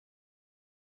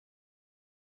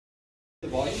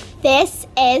This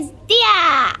is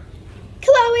Dia,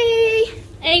 Chloe,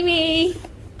 Amy.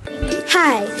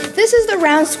 Hi, this is the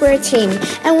Round Square team,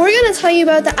 and we're going to tell you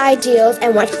about the I.D.E.A.L.S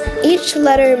and what each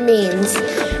letter means.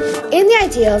 In the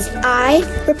I.D.E.A.L.S, I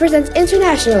represents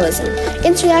internationalism.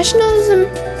 Internationalism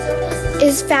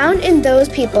is found in those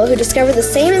people who discover the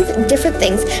same and different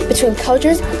things between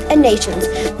cultures and nations.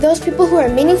 Those people who are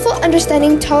meaningful,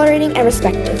 understanding, tolerating, and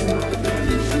respectful.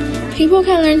 People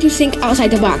can learn to think outside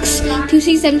the box, to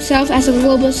see themselves as a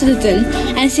global citizen,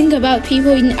 and think about people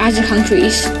in other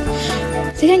countries.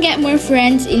 They can get more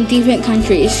friends in different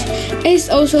countries. It is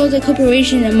also the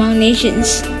cooperation among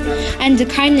nations, and the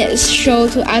kindness shown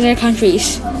to other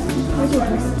countries.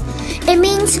 It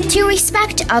means to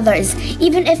respect others,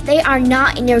 even if they are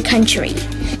not in your country.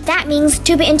 That means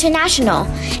to be international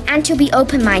and to be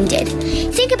open-minded.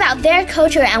 Think about their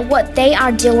culture and what they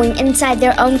are doing inside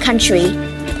their own country.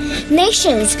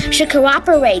 Nations should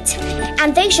cooperate,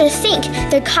 and they should think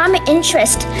their common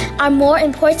interests are more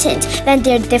important than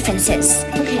their differences.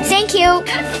 Thank you.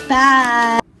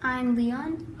 Bye. I'm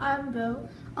Leon. I'm Bill.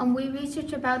 We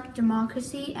research about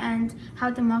democracy and how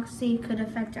democracy could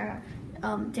affect our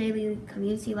daily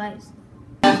community lives.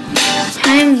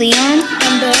 I'm Leon.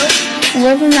 I'm Bill.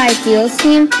 We're from the I.D.E.A.L.S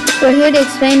team. We're here to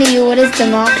explain to you what is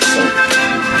democracy.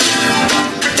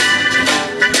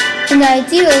 In the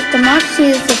I.D.E.A.L.S,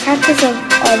 democracy is the practice of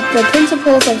the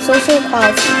principles of social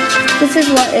equality. This is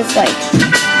what it's like.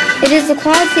 It is the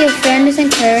quality of fairness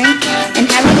and caring, and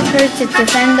having the courage to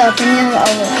defend the opinion of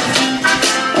others.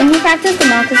 When we practice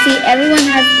democracy, everyone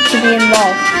has to be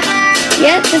involved.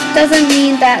 Yet, this doesn't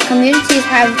mean that communities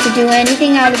have to do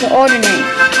anything out of the ordinary.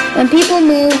 When people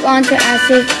move on to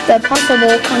answer the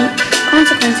possible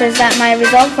consequences that might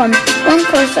result from one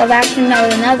course of action or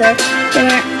another, they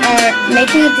are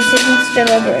making a decision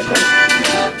deliberately.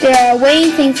 They are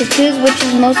weighing things to choose which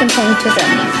is most important to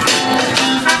them.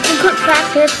 We could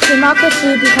practice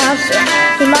democracy because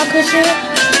democracy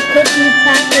could be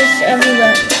practiced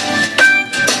everywhere.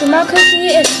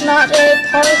 Democracy is not a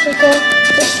political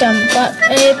system, but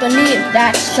a belief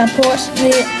that supports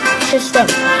the system.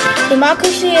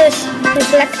 Democracy is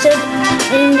reflected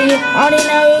in the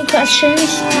ordinary questions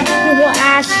people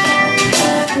ask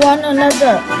one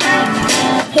another.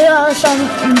 Here are some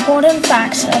important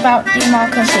facts about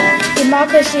democracy.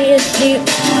 Democracy is the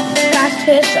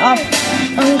practice of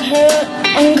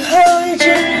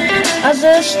encouraging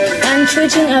others and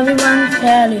treating everyone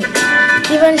fairly.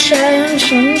 Even sharing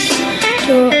things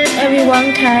to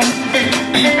everyone can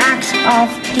act of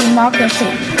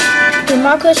democracy.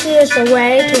 Democracy is a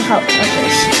way to help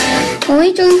others. When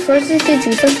we join forces to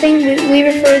do something, we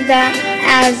refer to that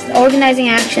as organizing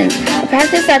action, a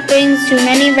practice that brings too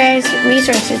many various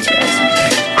resources to us.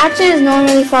 Action is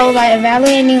normally followed by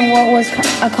evaluating what was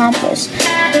accomplished.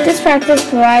 This practice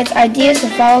provides ideas to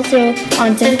follow through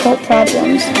on difficult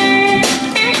problems.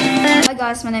 Hi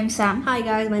guys, my name is Sam. Hi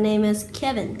guys, my name is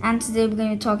Kevin. And today we're going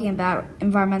to be talking about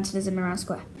environmentalism in Round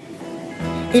Square.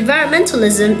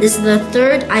 Environmentalism is the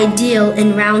third ideal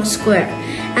in Round Square,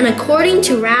 and according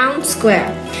to Round Square,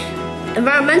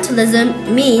 environmentalism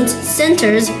means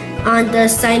centers on the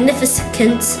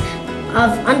significance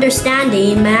of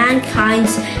understanding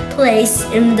mankind's place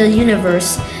in the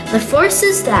universe, the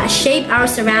forces that shape our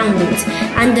surroundings,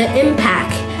 and the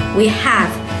impact we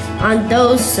have on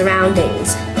those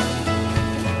surroundings.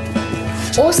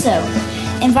 Also,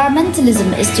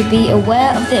 environmentalism is to be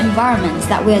aware of the environment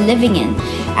that we are living in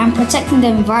and protecting the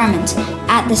environment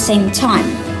at the same time.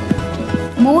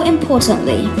 More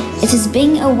importantly, it is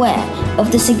being aware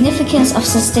of the significance of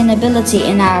sustainability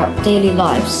in our daily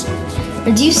lives.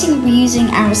 Reducing, reusing,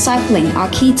 and recycling are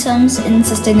key terms in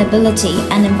sustainability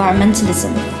and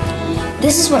environmentalism.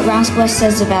 This is what Round Square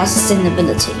says about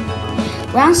sustainability.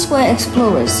 Round Square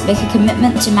explorers make a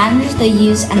commitment to manage the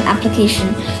use and application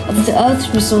of the Earth's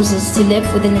resources to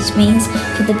live within its means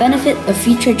for the benefit of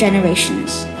future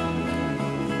generations.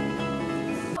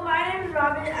 My name is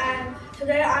Robin, and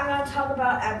today I'm going to talk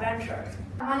about adventure.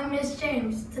 My name is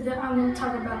James. Today I'm going to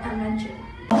talk about adventure.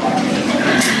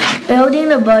 Building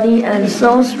the body and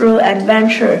soul through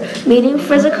adventure, meeting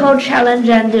physical challenge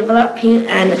and developing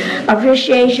an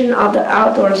appreciation of the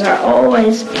outdoors are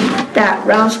always that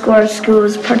Round Square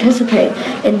schools participate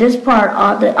in this part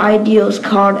of the I.D.E.A.L.S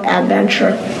called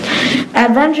adventure.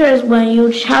 Adventure is when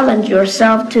you challenge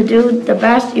yourself to do the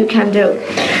best you can do.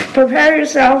 Prepare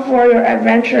yourself for your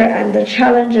adventure, and the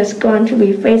challenge is going to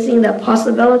be facing the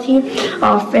possibility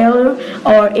of failure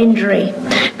or injury.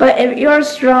 But if you're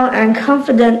strong and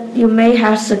confident, you may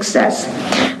have success.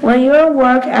 When you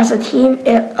work as a team,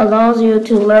 it allows you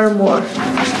to learn more.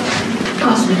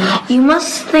 You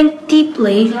must think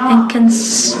deeply and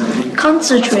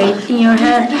concentrate in your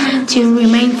head to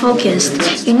remain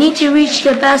focused. You need to reach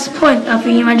the best point of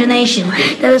your imagination.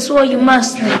 That is what you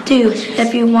must do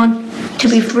if you want to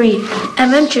be free.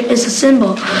 Adventure is a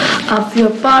symbol of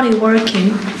your body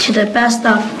working to the best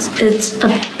of its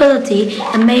ability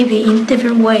and maybe in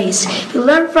different ways. You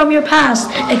learn from your past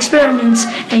experience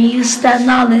and use that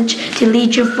knowledge to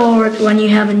lead you forward when you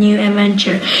have a new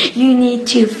adventure. You need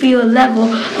to feel a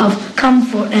level of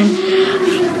comfort and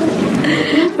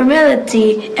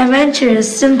familiarity. Adventure is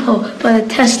simple, but it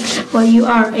tests what you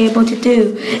are able to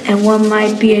do and what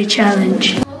might be a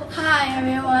challenge. Hi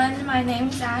everyone, my name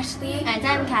is Ashley. And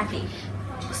I'm Kathy.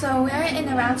 So we're in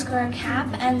the Round Square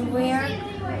Camp and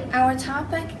our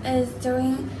topic is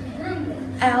doing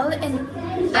L in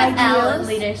ideals.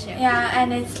 Leadership. Yeah,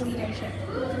 and it's leadership.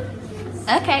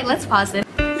 Okay, let's pause it.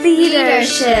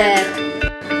 Leadership.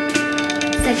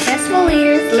 Successful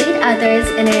leaders lead others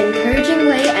in an encouraging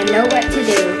way and know what to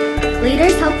do.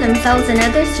 Leaders help themselves and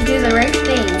others to do the right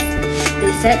things.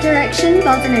 They set direction,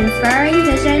 build an inspiring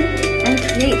vision, and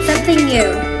create something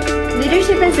new.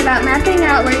 Leadership is about mapping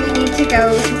out where we need to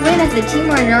go to win as a team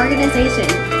or an organization,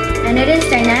 and it is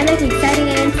dynamic, exciting,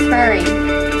 and inspiring.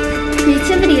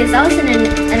 Creativity is also an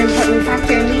important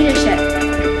factor in leadership,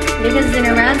 because in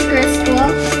a Round Square school,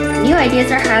 new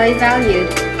ideas are highly valued.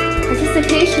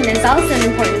 Participation is also an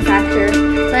important factor.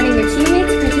 Letting your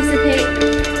teammates participate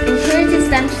encourages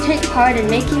them to take part in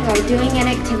making or doing an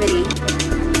activity.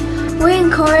 We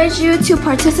encourage you to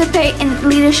participate in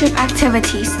leadership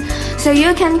activities so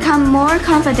you can become more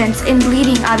confident in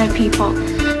leading other people.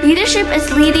 Leadership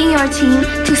is leading your team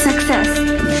to success.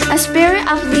 A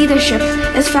spirit of leadership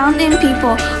is found in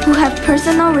people who have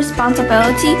personal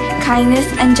responsibility, kindness,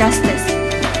 and justice.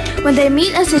 When they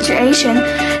meet a situation,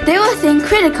 they will think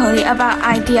critically about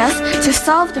ideas to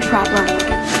solve the problem.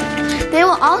 They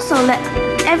will also let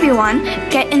everyone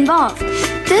get involved.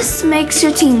 This makes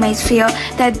your teammates feel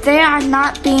that they are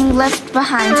not being left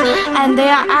behind and they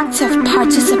are active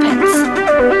participants.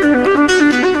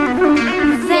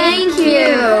 Thank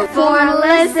you for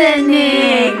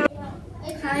listening.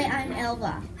 Hi, I'm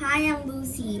Elva. Hi, I'm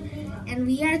Lucy. And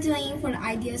we are doing for the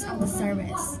ideas of the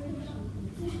service.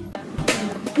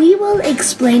 We will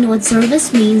explain what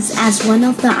service means as one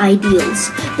of the ideals.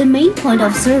 The main point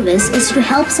of service is to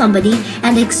help somebody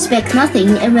and expect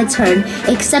nothing in return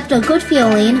except a good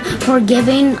feeling for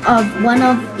giving of one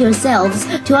of yourselves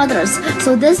to others.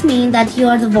 So this means that you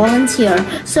are the volunteer.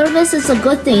 Service is a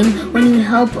good thing when you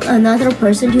help another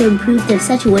person to improve their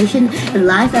situation in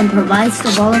life and provides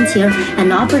the volunteer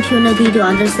an opportunity to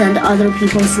understand other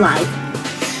people's life.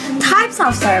 Types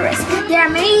of service. There are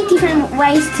many different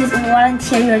ways to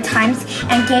volunteer your times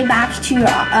and give back to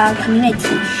your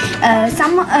community.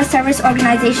 Some service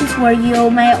organizations where you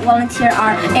may volunteer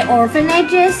are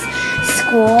orphanages,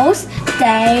 schools,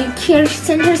 daycare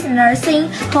centers, nursing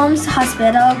homes,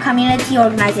 hospital, community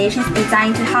organizations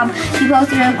designed to help people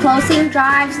through clothing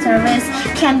drive. Service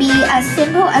can be as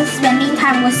simple as spending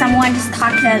time with someone, just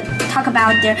talk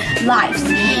about their lives,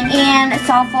 and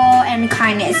thoughtful and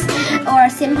kindness, or a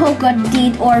simple good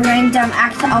deed or random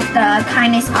act of the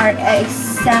kindness are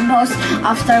examples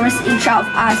of service each of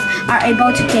us are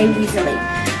able to give easily.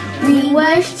 We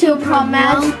wish to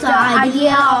promote the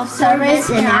idea of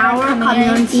service in our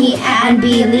community and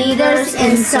be leaders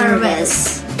in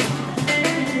service.